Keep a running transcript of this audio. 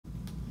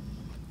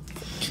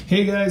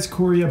Hey guys,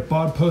 Corey at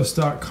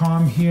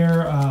bodpost.com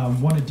here.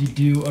 Wanted to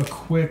do a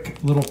quick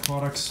little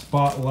product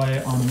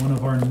spotlight on one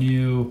of our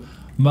new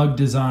mug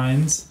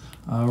designs.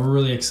 We're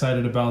really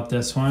excited about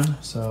this one,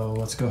 so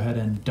let's go ahead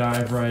and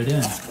dive right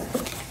in.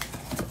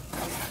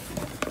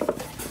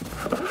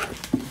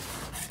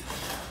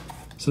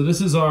 So this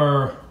is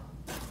our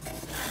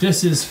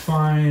 "This is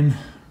Fine"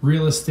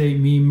 real estate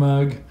meme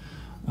mug.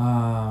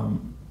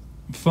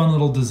 Fun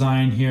little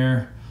design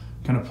here.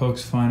 Kind of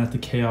pokes fun at the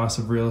chaos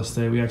of real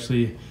estate. We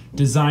actually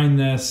designed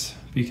this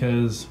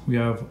because we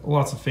have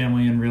lots of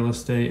family in real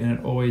estate and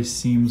it always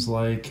seems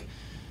like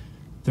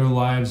their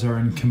lives are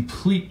in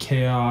complete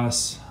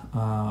chaos,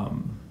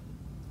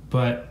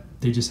 but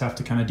they just have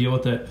to kind of deal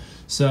with it.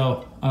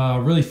 So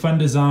really fun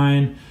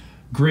design,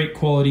 great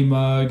quality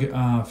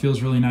mug,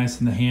 feels really nice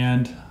in the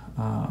hand,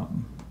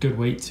 good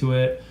weight to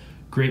it,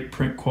 great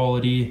print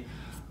quality,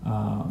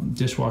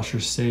 dishwasher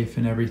safe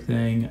and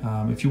everything.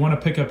 If you want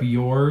to pick up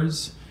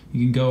yours,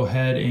 you can go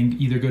ahead and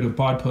either go to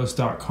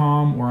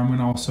bodpost.com, or I'm going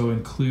to also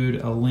include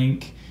a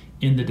link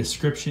in the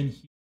description.